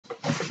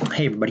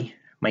Hey everybody,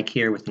 Mike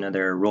here with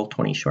another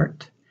Roll20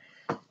 short.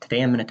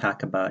 Today I'm going to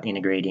talk about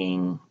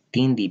integrating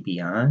D&D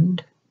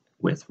Beyond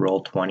with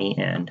Roll20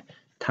 and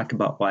talk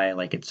about why I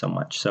like it so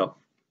much. So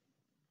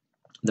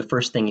the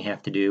first thing you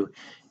have to do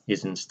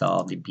is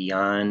install the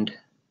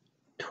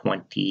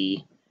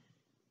Beyond20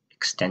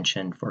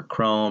 extension for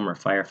Chrome or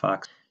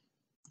Firefox.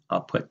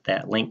 I'll put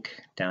that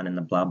link down in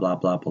the blah blah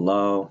blah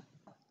below.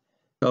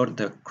 Go to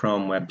the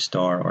Chrome web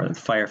store or the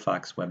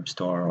Firefox web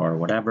store or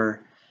whatever.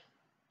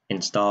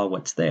 Install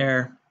what's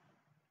there.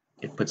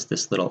 It puts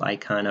this little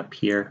icon up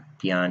here,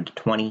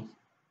 Beyond20,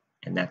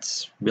 and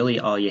that's really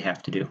all you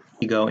have to do.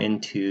 You go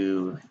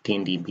into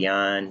D&D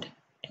Beyond,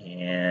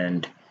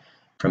 and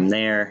from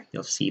there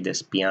you'll see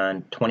this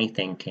Beyond20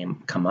 thing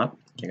come up.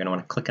 You're going to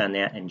want to click on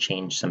that and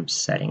change some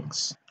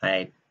settings.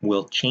 I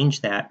will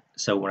change that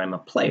so when I'm a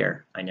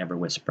player, I never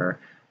whisper.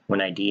 When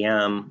I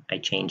DM, I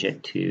change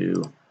it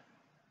to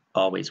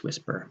always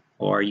whisper.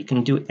 Or you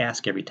can do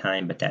ask every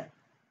time, but that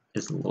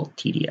is a little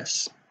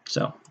tedious.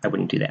 So I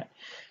wouldn't do that.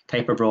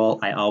 Type of roll,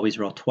 I always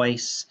roll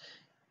twice.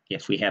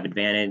 If we have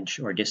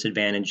advantage or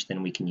disadvantage,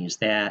 then we can use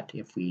that.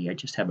 If we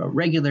just have a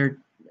regular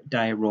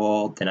die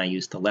roll, then I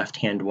use the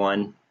left-hand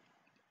one.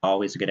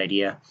 Always a good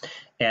idea.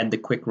 Add the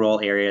quick roll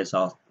areas.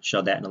 I'll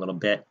show that in a little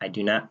bit. I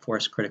do not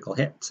force critical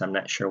hits. I'm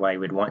not sure why you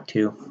would want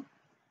to.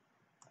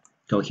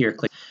 Go here,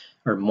 click,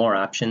 or more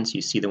options.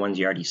 You see the ones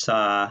you already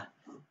saw.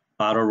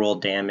 Auto roll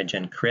damage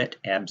and crit,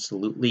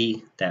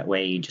 absolutely. That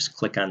way you just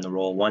click on the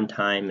roll one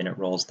time and it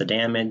rolls the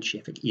damage.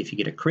 If you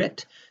get a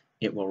crit,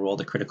 it will roll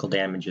the critical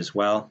damage as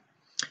well.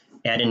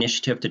 Add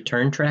initiative to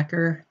turn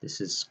tracker.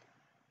 This is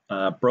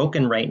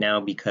broken right now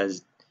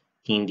because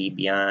D&D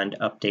Beyond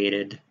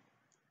updated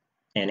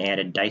and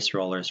added dice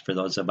rollers for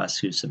those of us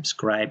who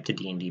subscribe to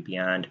D&D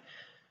Beyond.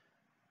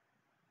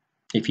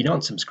 If you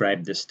don't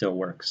subscribe, this still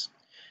works.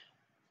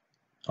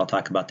 I'll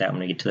talk about that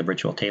when we get to the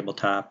virtual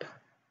tabletop.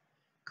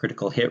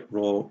 Critical hit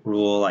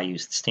rule, I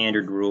use the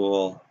standard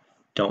rule.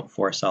 Don't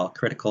force all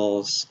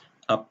criticals.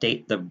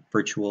 Update the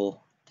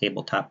virtual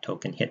tabletop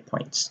token hit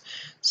points.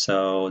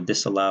 So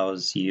this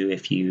allows you,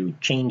 if you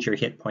change your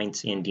hit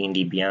points in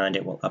D&D Beyond,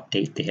 it will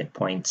update the hit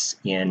points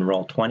in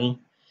Roll20.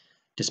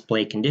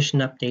 Display condition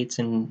updates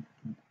in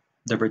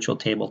the virtual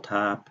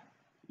tabletop.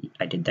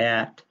 I did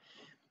that.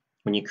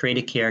 When you create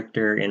a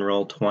character in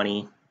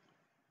Roll20,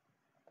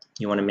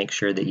 you want to make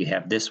sure that you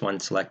have this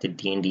one selected,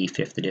 D&D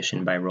 5th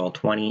edition by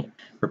Roll20.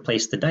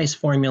 Replace the dice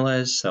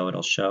formulas, so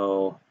it'll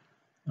show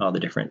all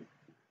the different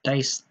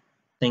dice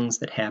things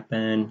that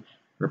happen.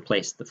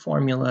 Replace the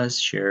formulas,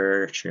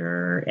 sure.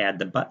 Add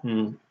the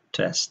button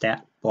to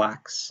stat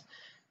blocks.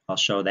 I'll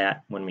show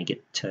that when we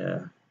get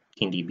to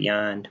D&D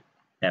Beyond,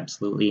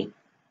 absolutely.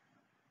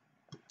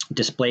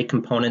 Display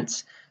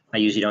components. I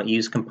usually don't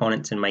use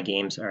components in my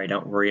games, or I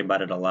don't worry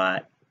about it a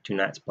lot. Do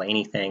not display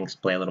anything,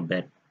 display a little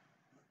bit.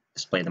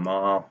 Display them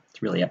all.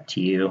 It's really up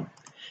to you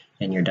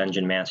and your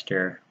dungeon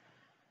master.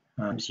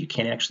 So you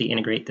can actually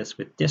integrate this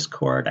with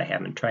Discord. I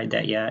haven't tried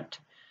that yet.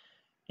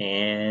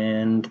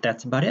 And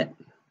that's about it.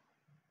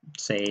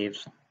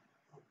 Save.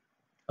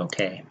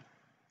 Okay.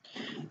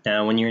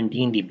 Now when you're in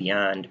D&D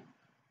Beyond,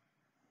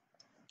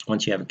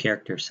 once you have a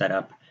character set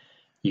up,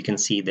 you can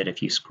see that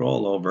if you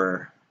scroll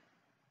over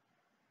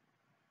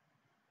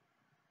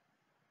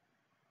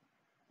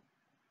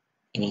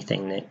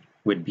anything that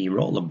would be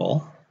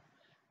rollable,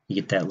 you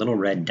get that little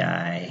red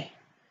die,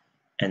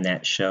 and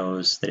that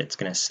shows that it's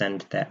going to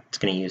send that, it's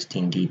going to use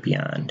D&D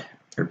Beyond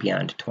or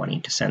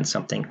Beyond20 to send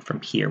something from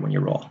here when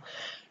you roll.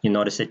 You'll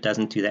notice it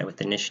doesn't do that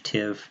with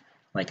initiative.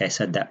 Like I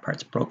said, that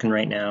part's broken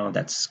right now.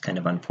 That's kind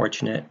of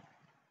unfortunate.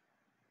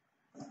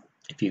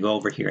 If you go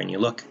over here and you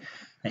look,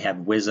 I have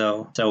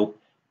Wizzo. So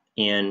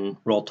in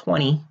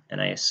Roll20,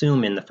 and I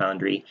assume in the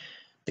Foundry,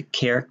 the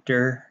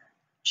character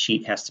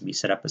sheet has to be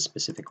set up a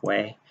specific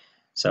way.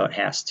 So it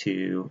has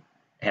to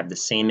have the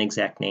same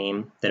exact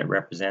name that it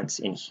represents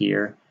in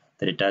here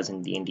that it does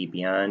in D&D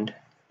Beyond.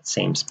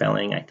 Same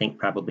spelling, I think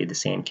probably the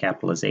same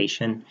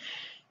capitalization.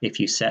 If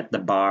you set the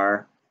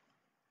bar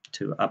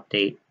to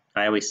update,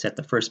 I always set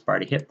the first bar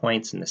to hit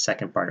points and the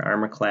second bar to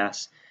armor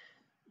class.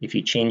 If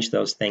you change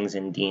those things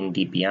in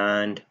D&D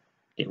Beyond,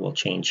 it will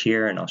change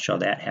here, and I'll show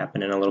that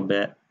happen in a little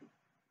bit.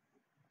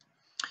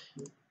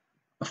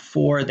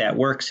 Before that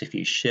works, if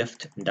you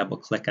shift and double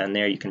click on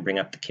there, you can bring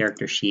up the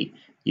character sheet.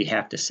 You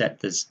have to set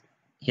this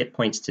hit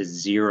points to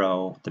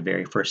 0 the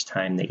very first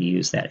time that you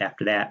use that.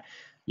 After that,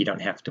 you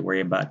don't have to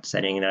worry about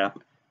setting it up.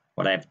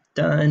 What I've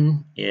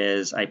done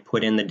is I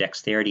put in the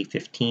dexterity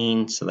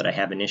 15 so that I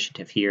have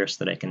initiative here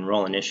so that I can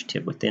roll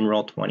initiative within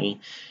Roll20.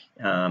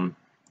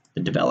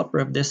 The developer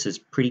of this is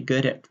pretty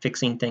good at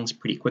fixing things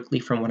pretty quickly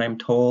from what I'm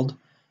told.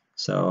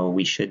 So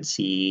we should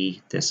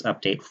see this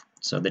update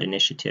so that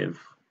initiative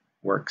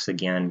works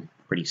again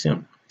pretty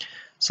soon.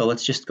 So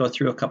let's just go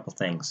through a couple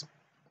things.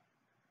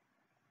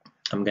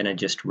 I'm going to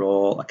just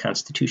roll a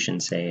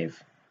Constitution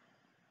save.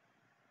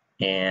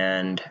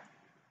 And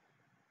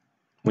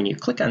when you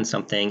click on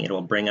something, it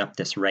will bring up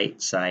this right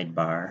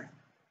sidebar,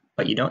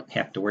 but you don't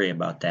have to worry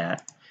about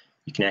that.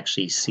 you can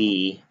actually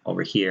see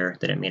over here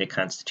that it made a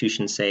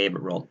Constitution save.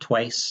 It rolled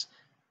twice,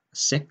 a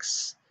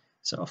 6,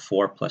 so a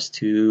 4 plus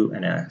 2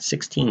 and a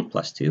 16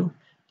 plus 2.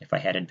 If I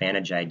had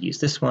advantage, I'd use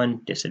this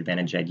one.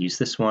 Disadvantage, I'd use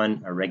this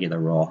one. A regular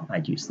roll,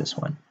 I'd use this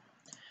one.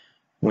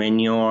 When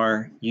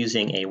you're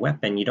using a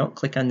weapon, you don't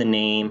click on the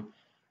name.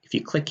 If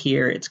you click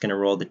here, it's going to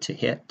roll the to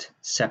hit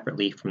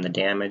separately from the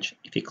damage.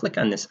 If you click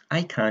on this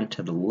icon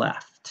to the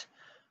left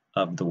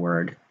of the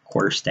word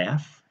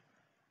quarterstaff,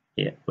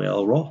 it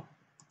will roll.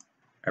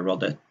 I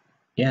rolled a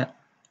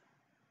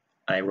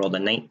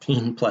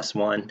 19 plus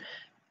 1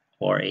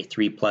 or a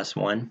 3 plus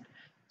 1.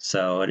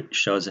 So it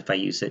shows if I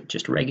use it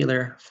just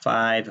regular,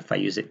 5. If I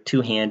use it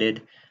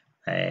two-handed,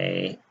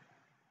 I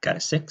got a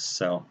 6.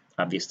 So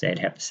obviously I'd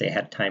have to say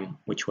ahead of time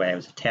which way I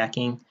was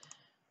attacking.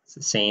 It's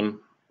the same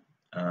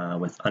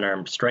with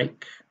unarmed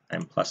strike.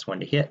 I'm plus 1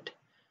 to hit.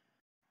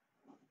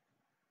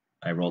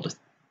 I rolled a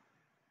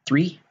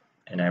 3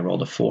 and I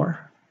rolled a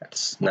 4.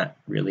 That's not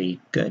really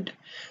good.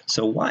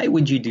 So why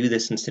would you do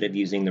this instead of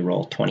using the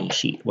Roll20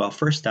 sheet? Well,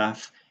 first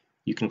off,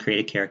 you can create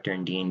a character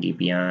in D&D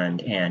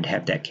Beyond and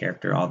have that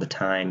character all the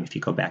time if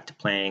you go back to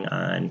playing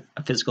on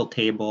a physical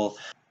table.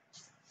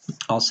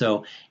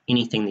 Also,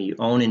 anything that you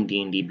own in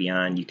D&D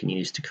Beyond, you can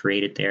use to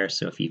create it there.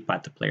 So if you've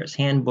bought the Player's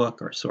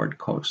Handbook or Sword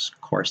Coast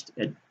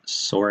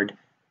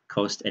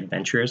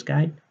Adventurer's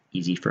Guide,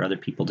 easy for other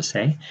people to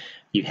say,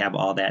 you have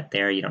all that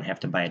there. You don't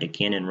have to buy it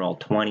again in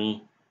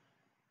Roll20.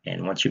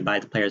 And once you buy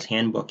the Player's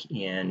Handbook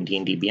in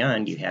D&D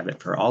Beyond, you have it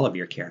for all of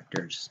your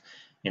characters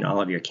in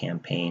all of your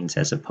campaigns,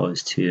 as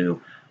opposed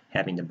to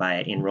having to buy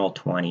it in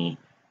Roll20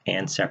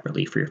 and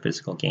separately for your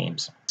physical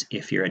games.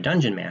 If you're a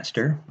dungeon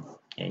master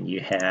and you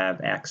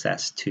have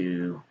access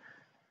to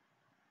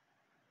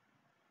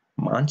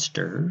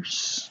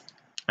monsters,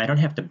 I don't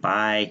have to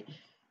buy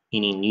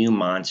any new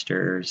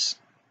monsters.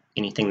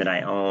 Anything that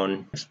I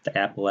own, if the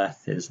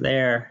Apoleth is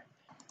there,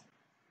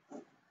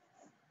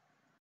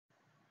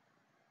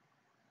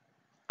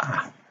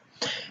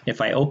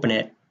 if I open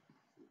it,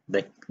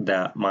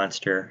 the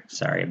monster,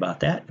 sorry about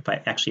that. If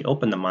I actually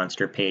open the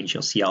monster page,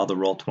 you'll see all the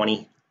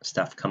Roll20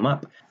 stuff come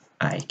up.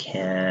 I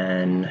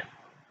can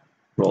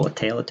roll a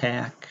tail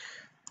attack.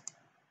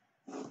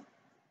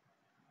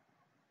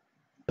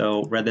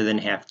 So rather than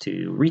have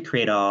to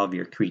recreate all of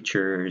your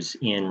creatures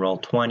in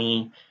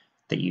Roll20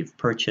 that you've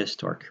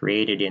purchased or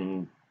created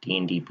in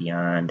D&D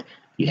Beyond,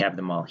 you have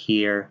them all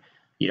here.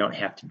 You don't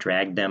have to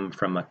drag them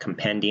from a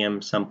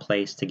compendium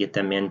someplace to get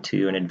them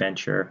into an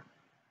adventure.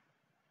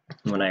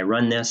 When I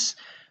run this,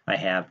 I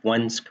have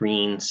one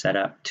screen set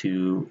up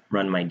to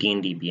run my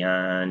D&D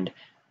Beyond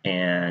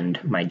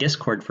and my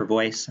Discord for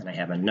voice, and I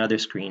have another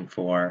screen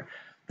for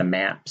the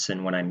maps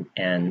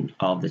and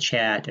all the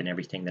chat and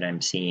everything that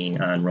I'm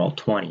seeing on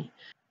Roll20.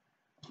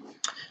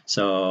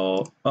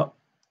 So,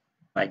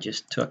 I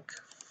just took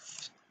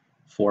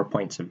 4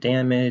 points of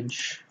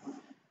damage.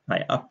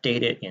 I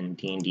update it in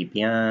D&D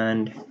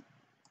Beyond,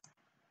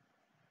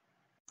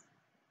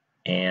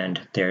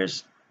 and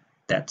that's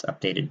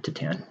updated to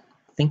 10.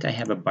 I think I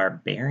have a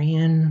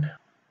barbarian.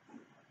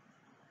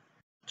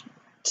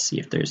 Let's see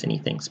if there's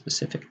anything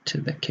specific to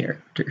the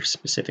character,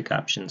 specific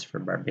options for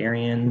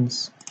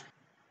barbarians.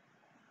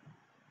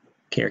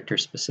 Character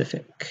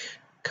specific,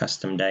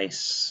 custom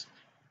dice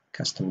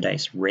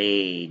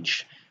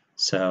rage.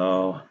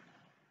 So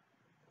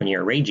when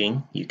you're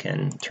raging, you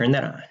can turn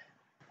that on.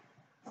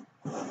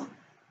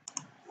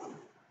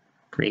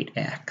 Great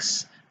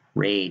axe,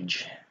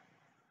 rage.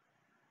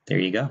 There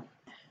you go.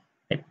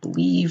 I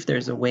believe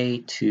there's a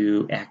way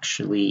to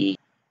actually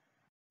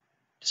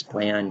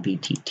display on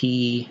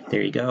VTT.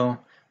 There you go.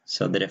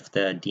 So that if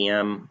the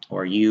DM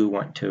or you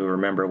want to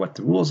remember what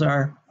the rules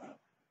are,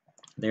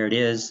 there it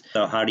is.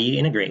 So how do you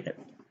integrate it?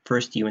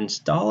 First, you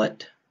install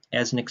it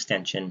as an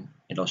extension.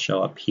 It'll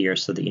show up here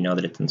so that you know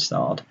that it's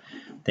installed.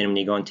 Then when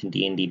you go into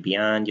D&D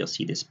Beyond, you'll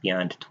see this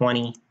Beyond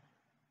 20.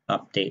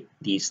 Update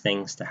these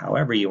things to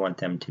however you want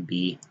them to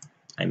be.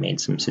 I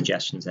made some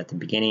suggestions at the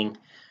beginning.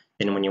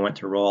 Then when you want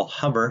to roll,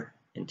 hover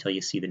until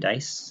you see the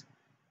dice,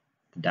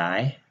 the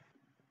die.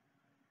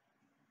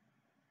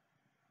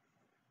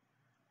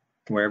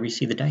 Wherever you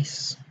see the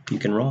dice, you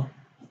can roll.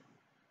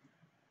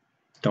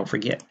 Don't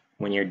forget,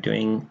 when you're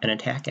doing an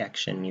attack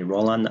action, you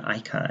roll on the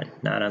icon,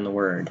 not on the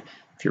word.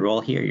 If you roll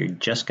here, you're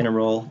just going to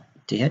roll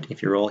to hit.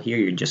 If you roll here,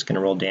 you're just going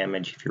to roll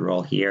damage. If you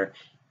roll here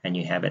and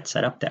you have it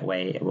set up that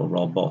way, it will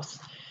roll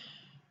both.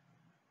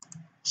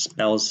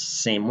 Spells,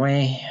 same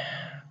way,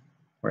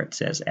 where it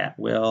says at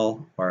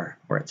will or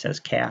where it says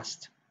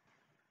cast.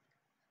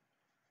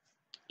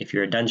 If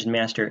you're a dungeon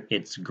master,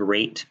 it's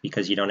great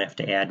because you don't have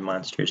to add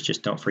monsters.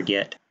 Just don't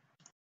forget.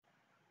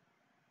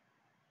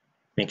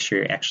 Make sure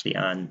you're actually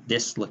on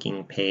this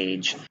looking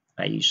page.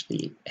 I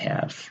usually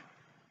have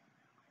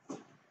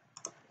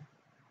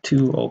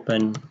 2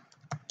 open.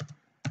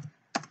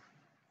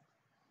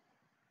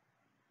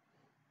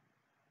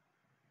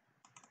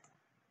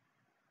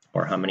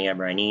 Or how many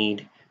ever I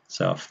need.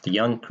 So if the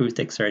young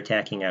Kruthiks are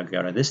attacking, I'll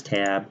go to this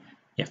tab.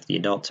 If the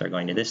adults are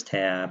going to this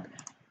tab,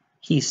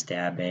 he's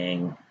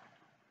stabbing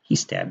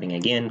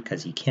again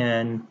because he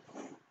can.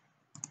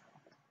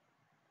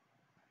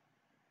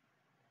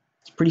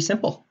 pretty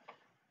simple.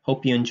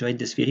 Hope you enjoyed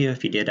this video.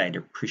 If you did, I'd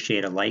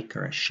appreciate a like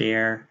or a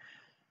share.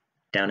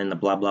 Down in the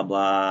blah blah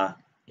blah,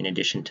 in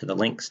addition to the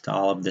links to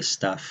all of this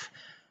stuff,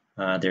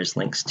 there's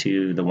links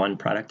to the one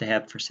product I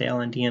have for sale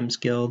on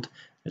DMSGILD.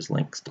 There's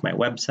links to my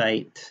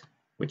website,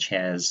 which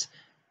has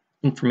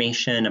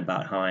information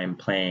about how I'm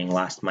playing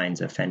Lost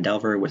Mines of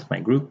Phandelver with my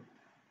group.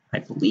 I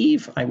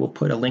believe I will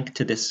put a link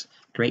to this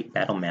great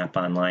battle map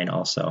online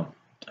also.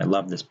 I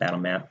love this battle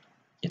map.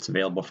 It's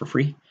available for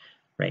free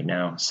right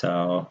now.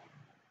 So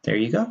there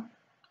you go.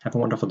 Have a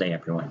wonderful day,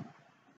 everyone.